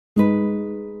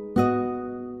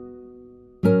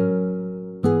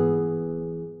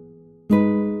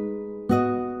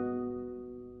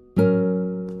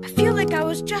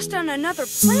was just on another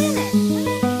planet.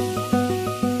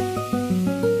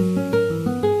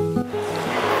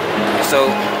 So,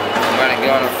 I'm gonna get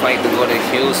on a flight to go to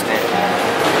Houston.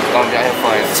 I'm gonna be out here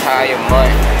for an entire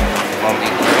month. It's gonna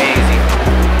be crazy.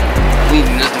 We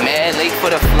mad late for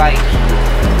the flight,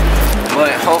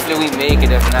 but hopefully we make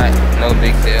it. If not, no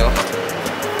big deal.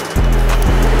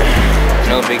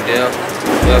 No big deal.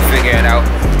 We'll figure it out.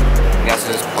 That's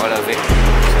just part of it.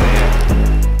 So yeah.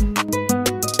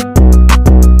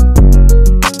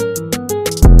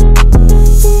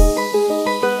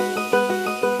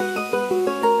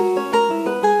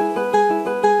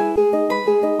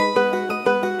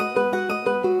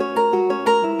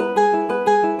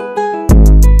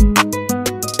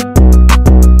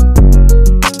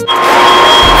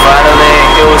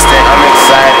 I'm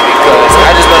excited because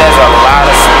I just know there's a lot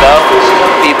of stuff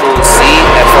people see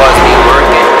as far as me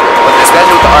working, but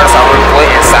especially with the artists I work with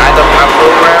inside of my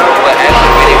program, but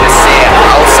actually being able to see it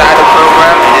outside the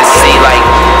program and just see like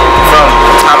from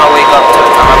the time I wake up to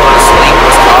the time I go to sleep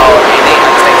was all really, I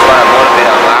just think it's going to motivate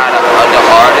a lot of other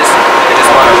artists that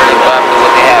just want to really go after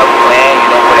what they have planned, you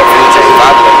know, for their future and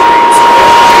follow their dreams.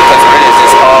 Because really it's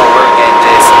just hard work and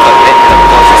just commitment, of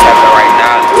course, just having the right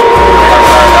knowledge. We're going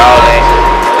to learn all that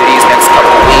these next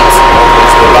couple weeks over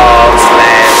this vlog /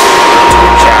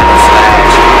 YouTube channel /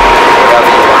 whatever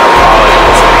you want to call it.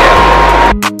 So yeah.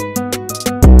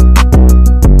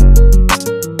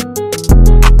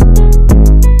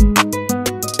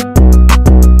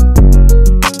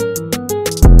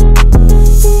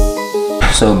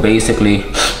 So basically,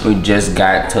 we just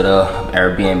got to the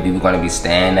Airbnb we're going to be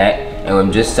staying at. And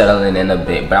I'm just settling in a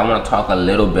bit, but I want to talk a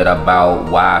little bit about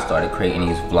why I started creating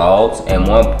these vlogs, and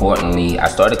more importantly, I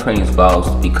started creating these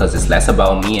vlogs because it's less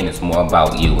about me and it's more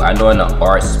about you. I know in the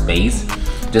art space,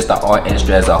 just the art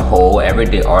industry as a whole,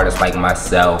 everyday artists like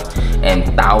myself and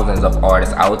thousands of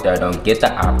artists out there don't get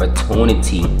the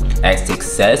opportunity at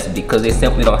success because they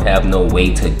simply don't have no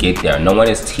way to get there. No one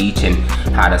is teaching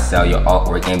how to sell your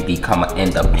artwork and become an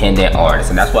independent artist,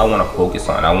 and that's what I want to focus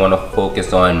on. I want to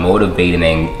focus on motivating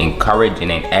and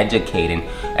encouraging and educating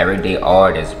everyday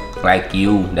artists like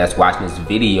you that's watching this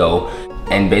video,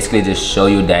 and basically just show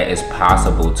you that it's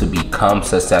possible to become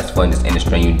successful in this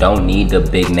industry. You don't need the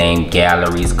big name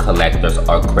galleries, collectors,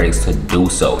 or critics to do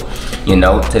so. You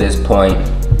know, to this point,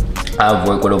 I've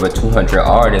worked with over 200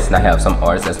 artists, and I have some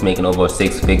artists that's making over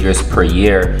 6 figures per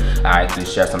year. I actually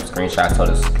share some screenshots on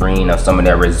the screen of some of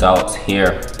their results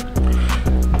here.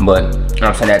 But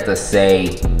I'm saying that to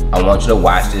say, I want you to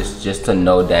watch this just to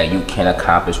know that you can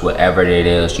accomplish whatever it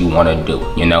is you want to do.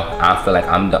 You know, I feel like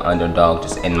I'm the underdog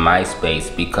just in my space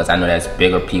because I know there's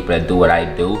bigger people that do what I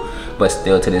do, but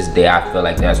still to this day I feel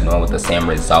like there's no one with the same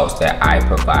results that I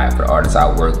provide for the artists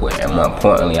I work with. And more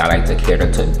importantly, I like to cater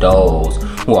to those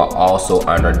who are also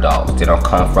underdogs. They don't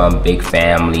come from big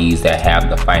families that have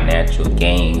the financial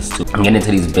gains to get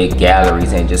into these big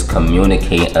galleries and just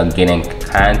communicate and get in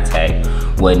contact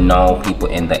with known people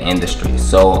in the industry.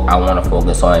 So I want to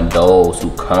focus on those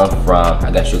who come from, I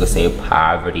guess you could say,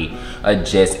 poverty or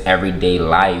just everyday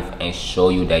life, and show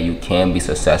you that you can be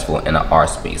successful in the art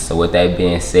space. So with that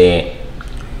being said,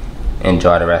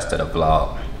 enjoy the rest of the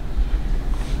vlog.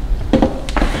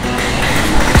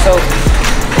 So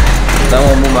I don't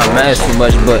want to move my mask too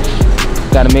much, but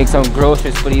gotta make some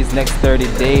groceries for these next 30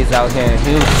 days out here in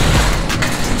Houston.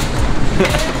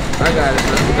 I got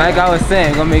it. Like I was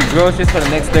saying, gonna make groceries for the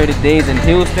next 30 days in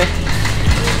Houston,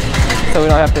 so we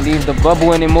don't have to leave the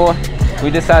bubble anymore.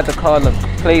 We decided to call the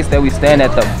place that we stand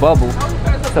at the bubble,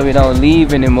 so we don't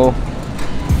leave anymore.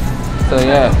 So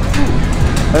yeah,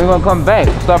 then we're gonna come back.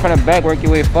 Start from the back, work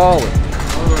your way forward.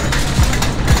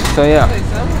 So yeah.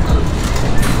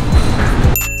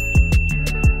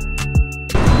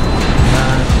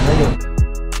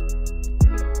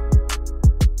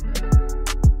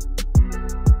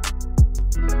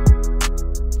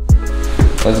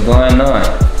 What's going on?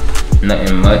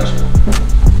 Nothing much.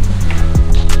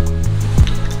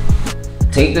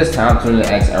 Take this time to really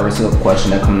ask every single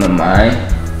question that comes to mind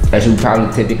that you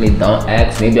probably typically don't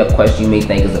ask. Maybe a question you may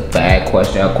think is a bad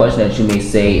question, a question that you may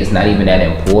say is not even that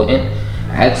important.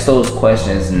 Ask those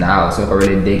questions now so I can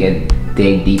really dig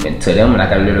deep into them, and I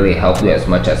can literally help you as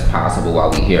much as possible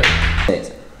while we're here.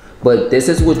 But this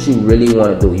is what you really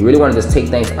want to do. You really want to just take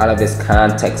things out of this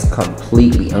context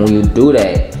completely, and when you do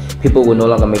that, people will no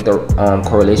longer make the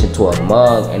correlation to a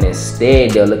mug, and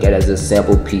instead they'll look at it as a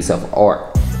simple piece of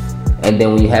art. And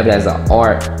then when you have it as an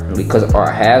art, because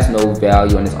art has no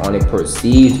value and it's only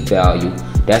perceived value,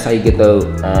 that's how you get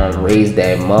to raise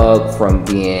that mug from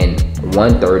being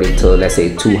 130 to, let's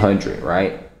say, 200,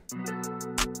 right?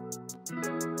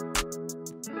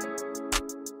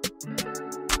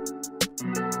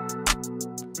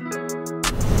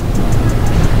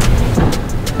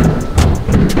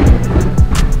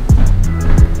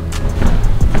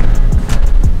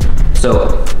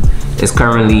 It's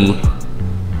currently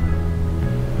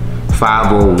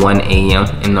 5:01 a.m.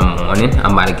 in the morning.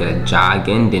 I'm about to get a jog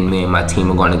in, then me and my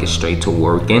team are going to get straight to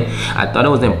working. I thought it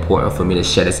was important for me to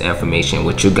share this information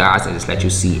with you guys and just let you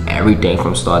see everything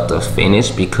from start to finish,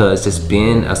 because just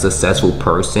being a successful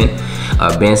person,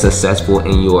 being successful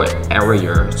in your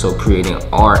area, so creating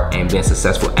art and being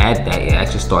successful at that, it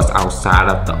actually starts outside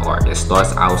of the art. It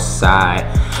starts outside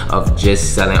of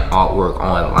just selling artwork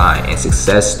online, and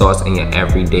success starts in your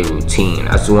everyday routine.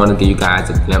 I just want to give you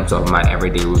guys a glimpse of my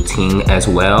everyday routine as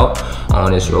well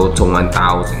on this road to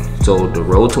 1,000. So the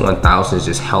road to 1,000 is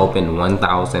just helping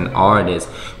 1,000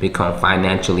 artists become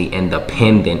financially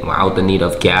independent without the need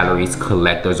of galleries,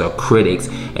 collectors, or critics,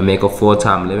 and make a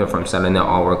full-time living from selling their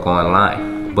artwork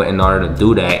online. But in order to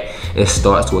do that, it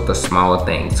starts with the small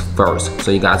things first.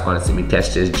 So you guys gonna see me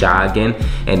catch this jogging,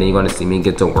 and then you're gonna see me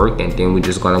get to work, and then we're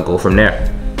just gonna go from there.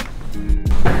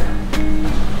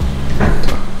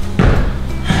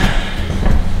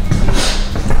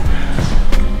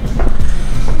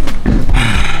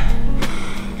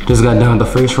 Just got done with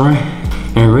the first run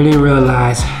and really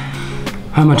realized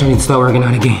how much I need to start working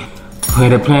out again. I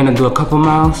had a plan to do a couple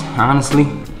miles. Honestly,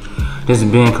 just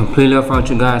being completely upfront with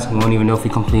you guys, we won't even know if we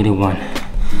completed one.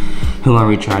 We're gonna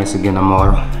retry this again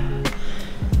tomorrow.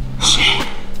 Shit.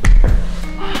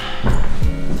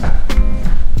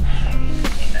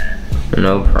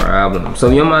 No problem. So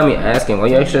you don't mind me asking, where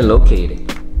you actually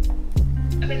located?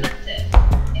 I'm in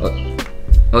London.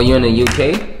 Oh, you're in the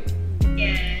UK?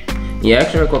 Yeah,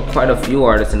 actually I got quite a few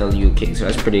artists in the UK, so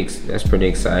that's pretty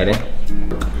exciting.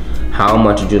 How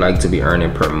much would you like to be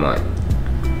earning per month?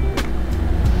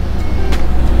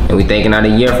 And we thinking out a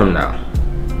year from now.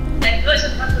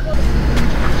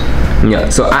 Yeah,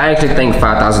 so I actually think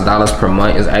 $5,000 per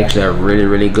month is actually a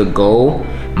really good goal.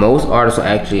 Most artists will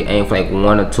actually aim for like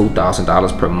 $1,000 or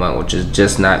 $2,000 per month, which is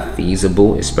just not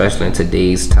feasible, especially in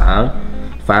today's time.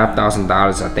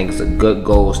 $5,000 I think is a good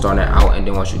goal starting out, and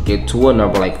then once you get to a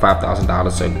number like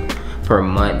 $5,000 per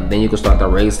month, then you can start to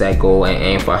raise that goal and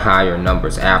aim for higher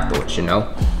numbers afterwards, you know.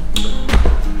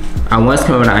 I once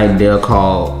came up with an idea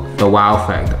called the wow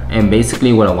factor, and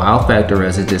basically what a wow factor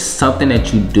is just something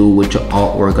that you do with your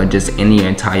artwork or just in your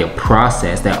entire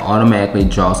process that automatically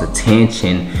draws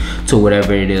attention to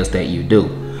whatever it is that you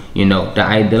do. You know, the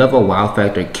idea of a wow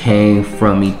factor came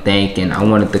from me thinking I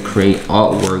wanted to create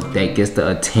artwork that gets the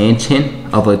attention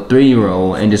of a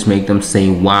 3-year-old and just make them say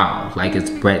wow, like it's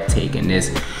breathtaking, it's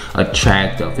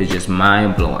attractive, it's just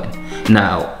mind-blowing.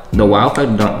 Now, the wow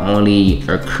factor don't only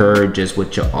occur just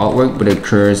with your artwork, but it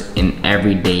occurs in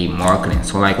everyday marketing.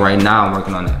 So like right now I'm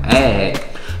working on an ad,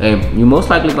 and you're most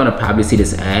likely gonna probably see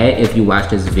this ad if you watch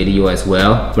this video as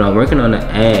well, but I'm working on an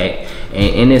ad.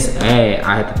 And in this ad,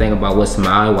 I have to think about what's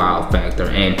my wow factor,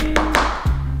 and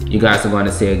you guys are going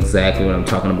to see exactly what I'm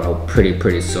talking about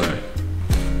pretty soon.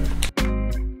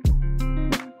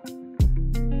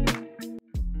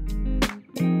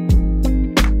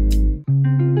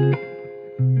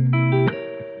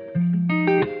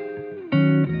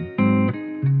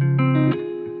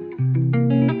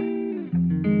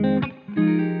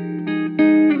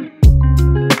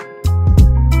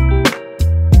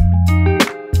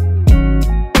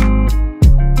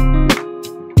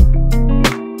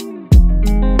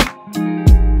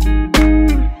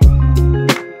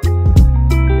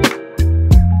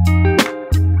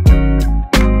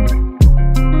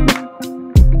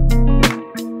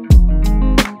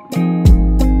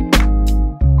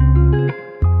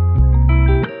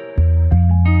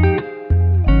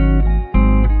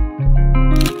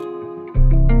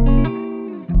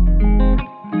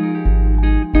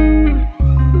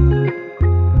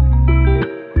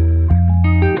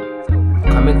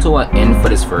 To an end for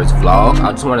this first vlog.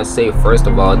 I just want to say first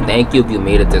of all, thank you if you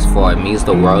made it this far. It means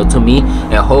the world to me,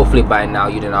 and hopefully by now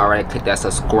you didn't already click that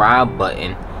subscribe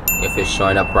button. If it's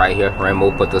showing up right here,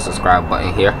 Rainbow put the subscribe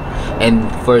button here.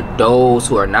 And for those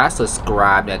who are not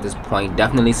subscribed at this point,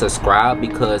 definitely subscribe,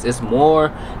 because it's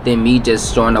more than me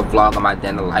just showing a vlog of my day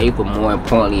in life, but more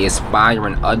importantly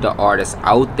inspiring other artists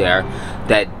out there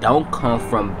that don't come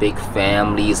from big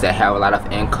families, that have a lot of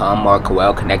income, or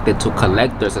well connected to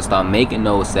collectors and start making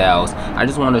those sales. I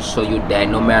just want to show you that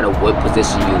no matter what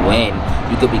position you in,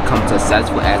 you could become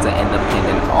successful as an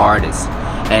independent artist.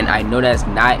 And I know that's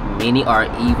not many or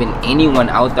even anyone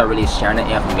out there really sharing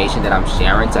the information that I'm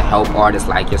sharing to help artists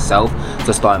like yourself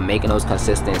to start making those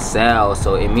consistent sales.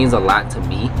 So it means a lot to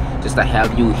me just to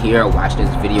have you here watching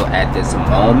this video at this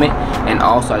moment. And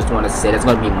also I just want to say there's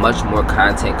going to be much more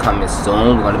content coming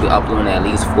soon. We're going to be uploading at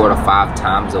least 4 to 5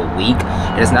 times a week.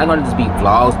 And it's not going to just be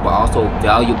vlogs, but also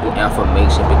valuable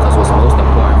information, because what's most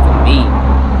important for me,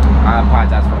 I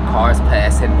apologize for the cars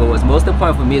passing. But what's most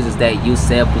important for me is that you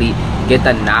simply get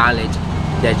the knowledge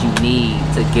that you need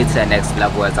to get to the next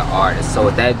level as an artist. So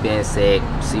with that being said,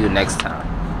 see you next time.